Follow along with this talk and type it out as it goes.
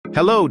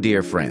Hello,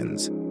 dear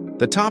friends.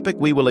 The topic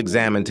we will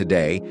examine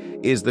today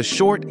is the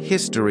short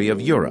history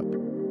of Europe,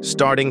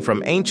 starting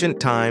from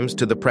ancient times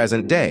to the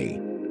present day,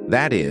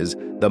 that is,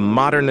 the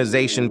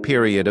modernization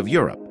period of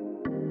Europe.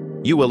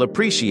 You will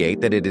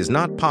appreciate that it is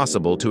not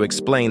possible to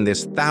explain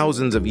this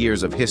thousands of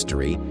years of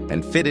history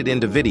and fit it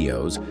into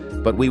videos,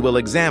 but we will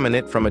examine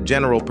it from a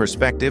general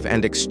perspective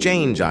and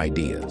exchange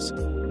ideas.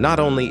 Not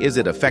only is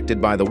it affected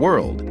by the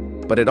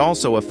world, but it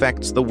also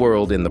affects the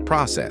world in the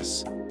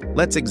process.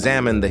 Let's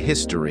examine the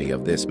history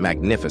of this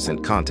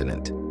magnificent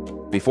continent.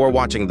 Before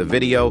watching the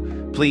video,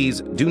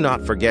 please do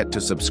not forget to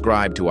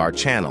subscribe to our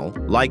channel,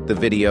 like the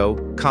video,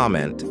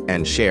 comment,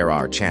 and share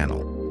our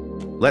channel.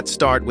 Let's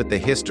start with the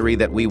history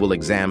that we will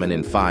examine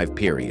in 5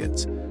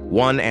 periods.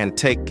 1.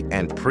 Antique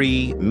and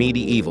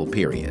pre-medieval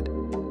period.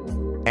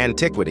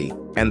 Antiquity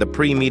and the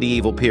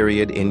pre-medieval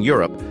period in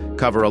Europe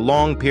cover a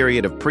long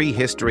period of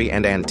prehistory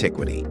and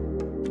antiquity.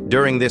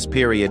 During this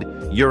period,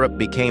 Europe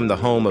became the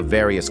home of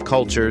various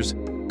cultures,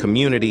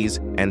 communities,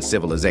 and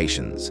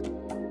civilizations.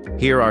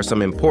 Here are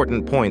some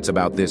important points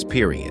about this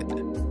period.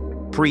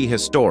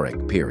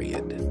 Prehistoric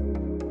period.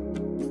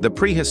 The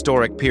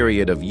prehistoric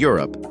period of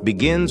Europe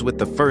begins with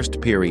the first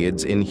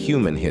periods in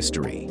human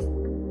history.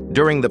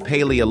 During the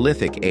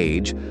Paleolithic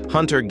age,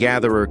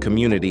 hunter-gatherer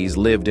communities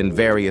lived in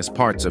various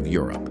parts of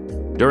Europe.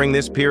 During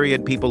this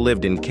period, people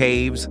lived in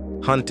caves,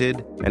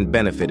 hunted, and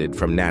benefited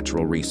from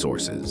natural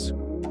resources.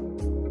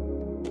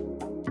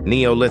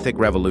 Neolithic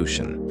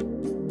Revolution.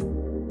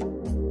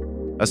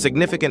 A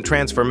significant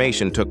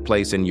transformation took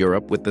place in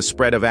Europe with the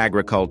spread of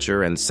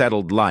agriculture and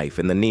settled life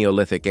in the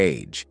Neolithic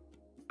age.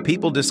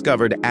 People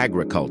discovered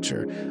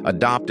agriculture,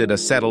 adopted a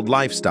settled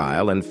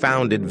lifestyle, and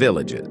founded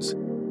villages.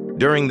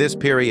 During this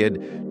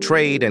period,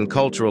 trade and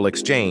cultural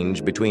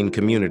exchange between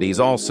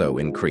communities also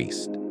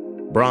increased.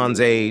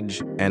 Bronze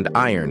Age and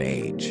Iron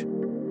Age.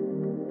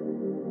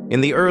 In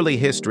the early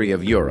history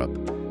of Europe,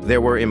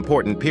 there were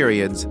important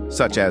periods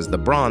such as the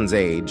Bronze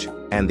Age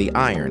and the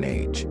Iron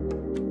Age.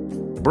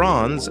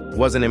 Bronze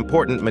was an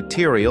important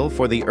material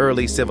for the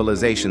early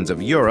civilizations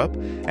of Europe,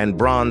 and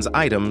bronze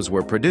items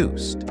were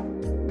produced.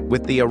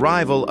 With the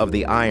arrival of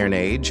the Iron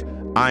Age,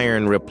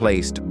 iron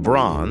replaced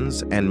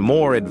bronze, and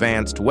more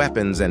advanced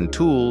weapons and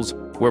tools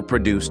were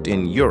produced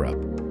in Europe.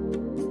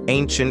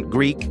 Ancient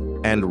Greek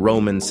and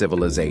Roman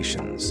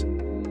civilizations.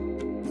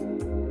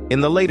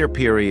 In the later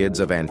periods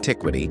of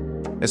antiquity,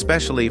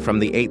 especially from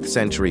the 8th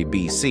century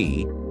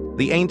BC,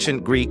 the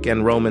ancient Greek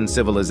and Roman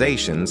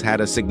civilizations had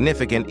a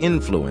significant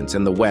influence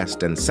in the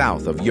west and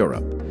south of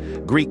Europe.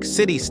 Greek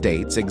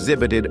city-states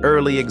exhibited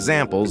early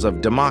examples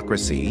of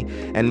democracy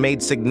and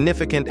made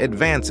significant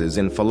advances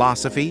in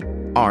philosophy,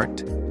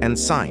 art, and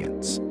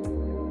science.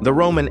 The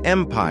Roman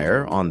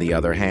Empire, on the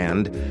other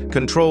hand,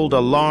 controlled a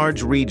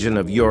large region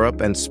of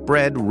Europe and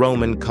spread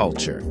Roman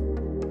culture.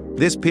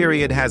 This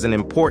period has an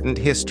important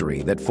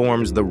history that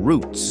forms the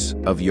roots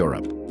of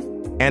Europe.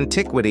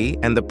 Antiquity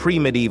and the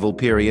pre-medieval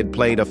period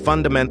played a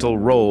fundamental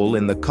role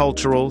in the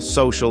cultural,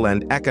 social,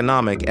 and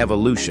economic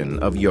evolution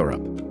of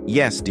Europe.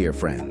 Yes, dear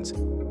friends.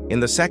 In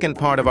the second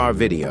part of our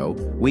video,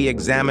 we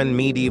examine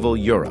medieval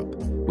Europe,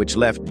 which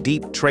left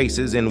deep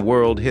traces in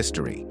world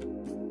history.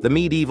 The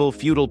medieval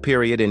feudal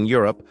period in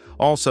Europe,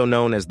 also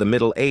known as the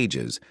Middle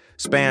Ages,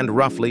 spanned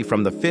roughly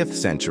from the 5th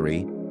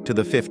century to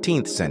the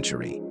 15th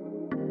century.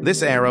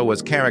 This era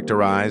was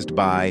characterized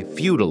by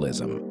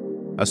feudalism,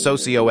 a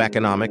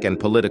socio-economic and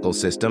political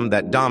system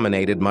that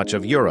dominated much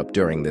of Europe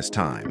during this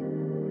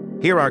time.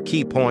 Here are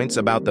key points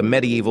about the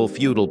medieval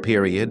feudal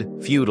period,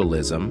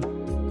 feudalism.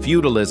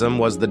 Feudalism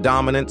was the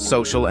dominant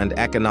social and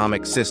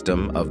economic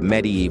system of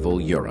medieval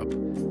Europe.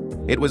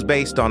 It was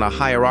based on a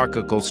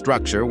hierarchical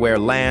structure where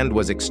land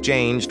was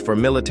exchanged for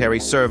military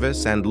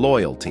service and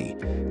loyalty.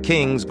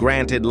 Kings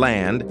granted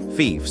land,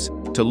 fiefs,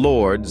 to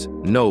lords,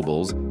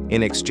 nobles,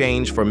 in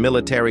exchange for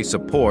military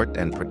support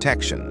and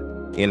protection.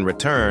 In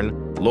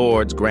return,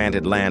 lords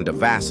granted land to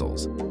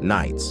vassals,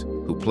 knights,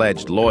 who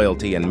pledged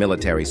loyalty and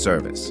military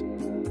service.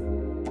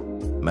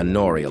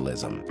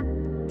 Manorialism.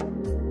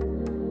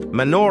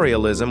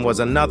 Manorialism was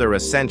another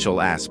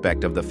essential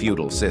aspect of the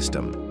feudal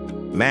system.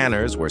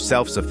 Manors were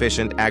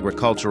self-sufficient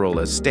agricultural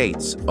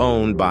estates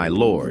owned by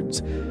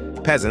lords.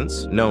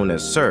 Peasants, known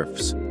as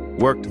serfs,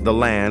 worked the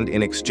land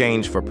in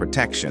exchange for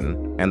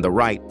protection and the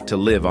right to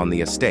live on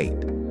the estate.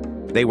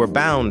 They were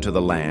bound to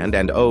the land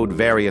and owed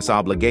various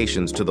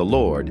obligations to the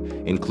lord,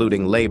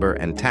 including labor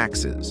and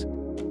taxes.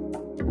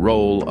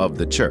 Role of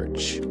the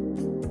Church.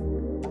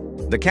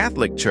 The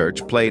Catholic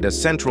Church played a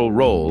central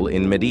role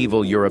in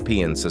medieval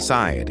European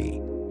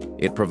society.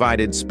 It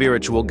provided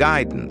spiritual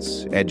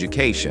guidance,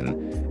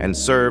 education, and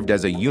served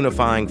as a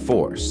unifying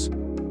force.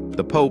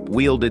 The Pope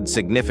wielded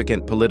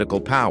significant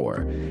political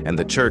power, and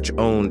the Church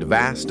owned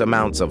vast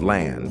amounts of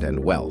land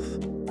and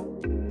wealth.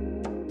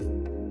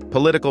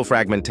 Political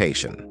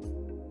fragmentation.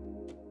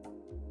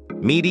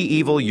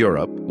 Medieval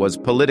Europe was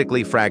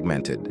politically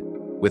fragmented,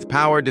 with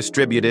power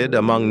distributed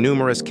among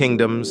numerous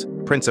kingdoms,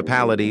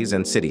 principalities,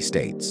 and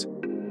city-states.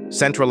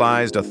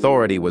 Centralized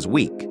authority was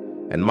weak,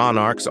 and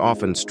monarchs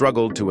often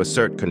struggled to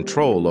assert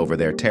control over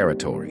their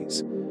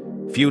territories.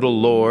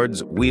 Feudal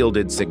lords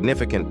wielded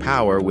significant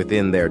power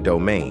within their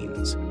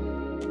domains.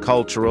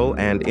 Cultural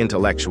and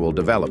intellectual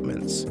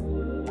developments.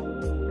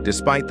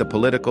 Despite the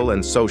political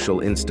and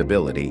social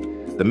instability,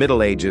 the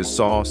Middle Ages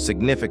saw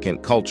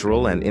significant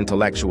cultural and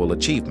intellectual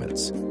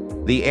achievements.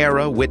 The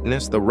era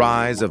witnessed the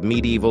rise of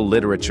medieval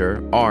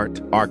literature, art,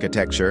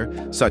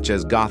 architecture, such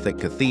as Gothic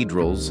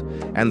cathedrals,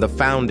 and the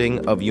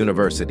founding of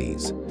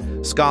universities.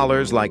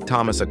 Scholars like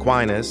Thomas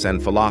Aquinas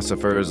and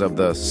philosophers of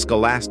the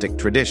scholastic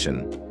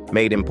tradition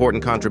made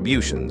important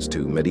contributions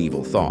to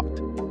medieval thought.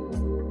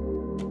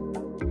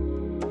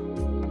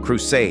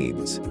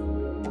 Crusades.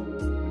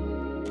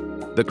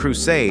 The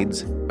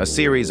Crusades, a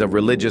series of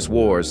religious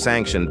wars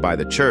sanctioned by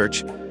the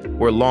Church,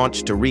 were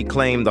launched to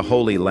reclaim the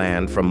Holy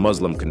Land from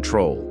Muslim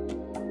control.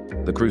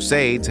 The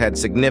Crusades had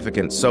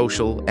significant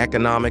social,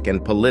 economic,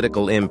 and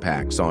political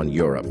impacts on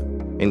Europe,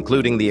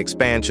 including the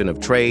expansion of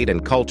trade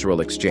and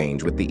cultural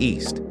exchange with the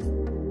East.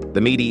 The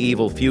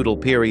medieval feudal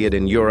period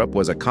in Europe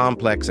was a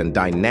complex and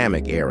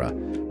dynamic era,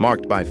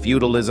 marked by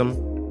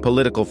feudalism,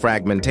 political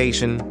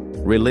fragmentation,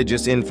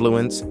 religious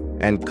influence,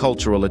 and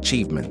cultural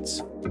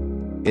achievements.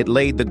 It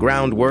laid the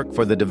groundwork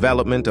for the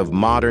development of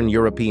modern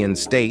European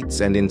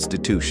states and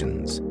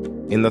institutions.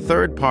 In the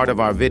third part of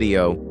our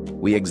video,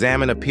 we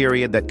examine a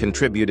period that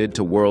contributed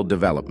to world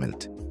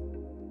development.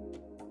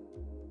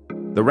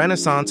 The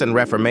Renaissance and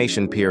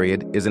Reformation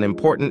period is an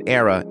important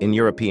era in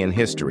European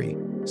history,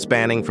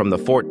 spanning from the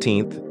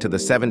 14th to the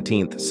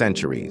 17th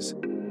centuries.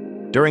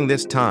 During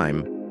this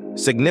time,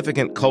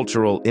 significant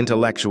cultural,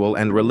 intellectual,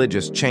 and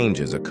religious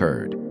changes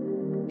occurred.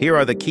 Here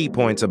are the key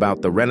points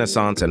about the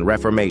Renaissance and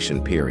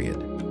Reformation period.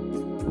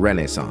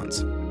 Renaissance.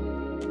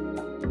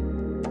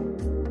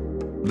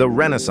 The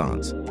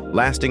Renaissance,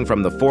 lasting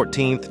from the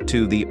 14th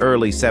to the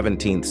early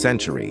 17th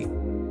century,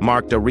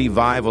 marked a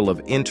revival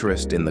of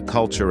interest in the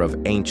culture of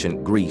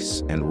ancient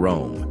Greece and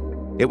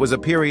Rome. It was a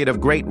period of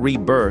great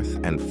rebirth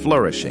and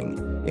flourishing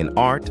in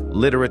art,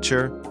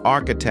 literature,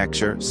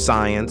 architecture,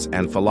 science,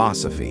 and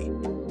philosophy.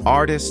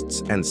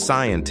 Artists and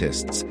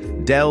scientists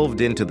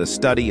delved into the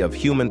study of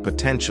human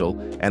potential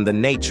and the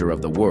nature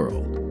of the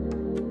world.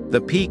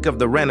 The peak of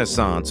the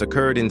Renaissance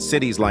occurred in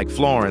cities like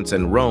Florence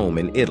and Rome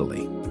in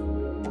Italy.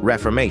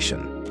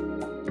 Reformation.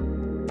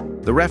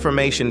 The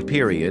Reformation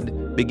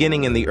period,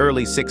 beginning in the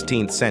early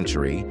 16th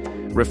century,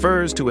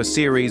 refers to a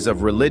series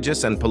of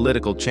religious and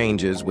political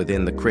changes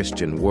within the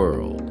Christian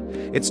world.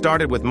 It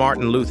started with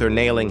Martin Luther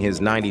nailing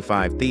his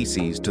 95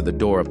 Theses to the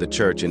door of the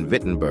church in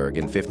Wittenberg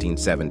in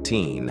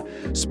 1517,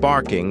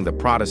 sparking the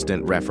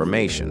Protestant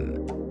Reformation.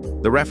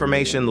 The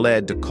Reformation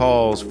led to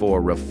calls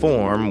for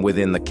reform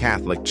within the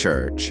Catholic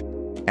Church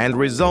and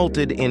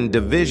resulted in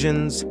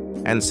divisions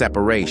and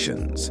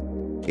separations.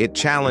 It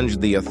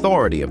challenged the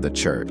authority of the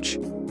Church,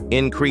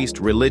 increased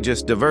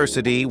religious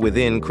diversity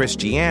within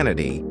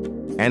Christianity,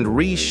 and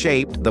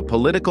reshaped the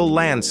political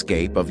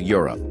landscape of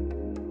Europe.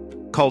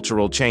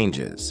 Cultural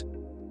changes.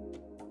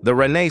 The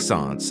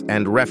Renaissance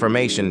and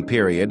Reformation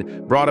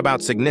period brought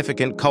about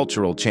significant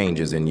cultural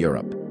changes in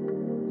Europe.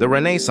 The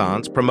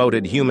Renaissance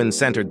promoted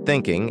human-centered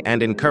thinking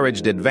and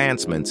encouraged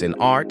advancements in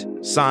art,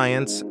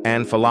 science,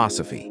 and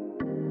philosophy.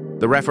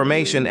 The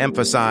Reformation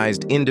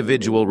emphasized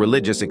individual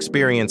religious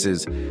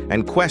experiences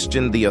and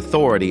questioned the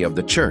authority of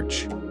the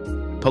Church.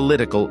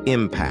 Political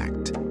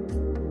impact.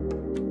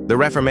 The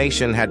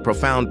Reformation had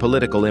profound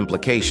political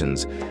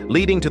implications,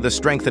 leading to the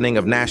strengthening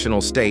of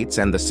national states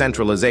and the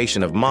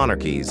centralization of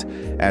monarchies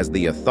as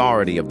the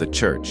authority of the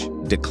Church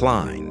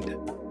declined.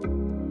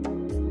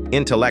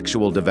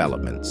 Intellectual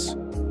developments.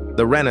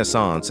 The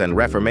Renaissance and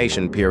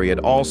Reformation period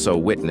also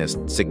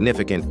witnessed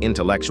significant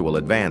intellectual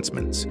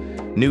advancements.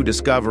 New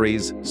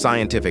discoveries,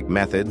 scientific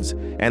methods,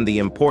 and the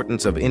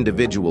importance of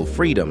individual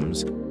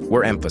freedoms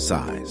were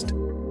emphasized.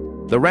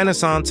 The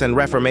Renaissance and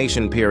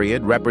Reformation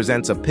period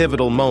represents a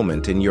pivotal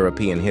moment in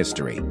European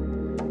history.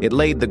 It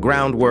laid the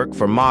groundwork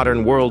for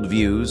modern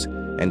worldviews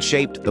and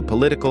shaped the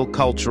political,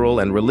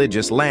 cultural, and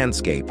religious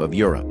landscape of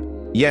Europe.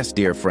 Yes,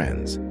 dear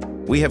friends,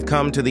 we have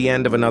come to the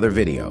end of another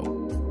video.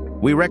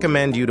 We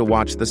recommend you to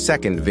watch the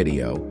second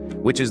video,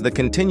 which is the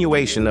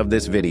continuation of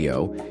this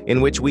video, in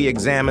which we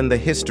examine the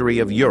history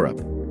of Europe,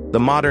 the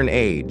modern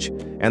age,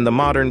 and the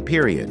modern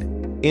period,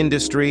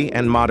 industry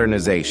and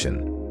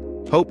modernization.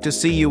 Hope to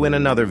see you in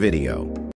another video.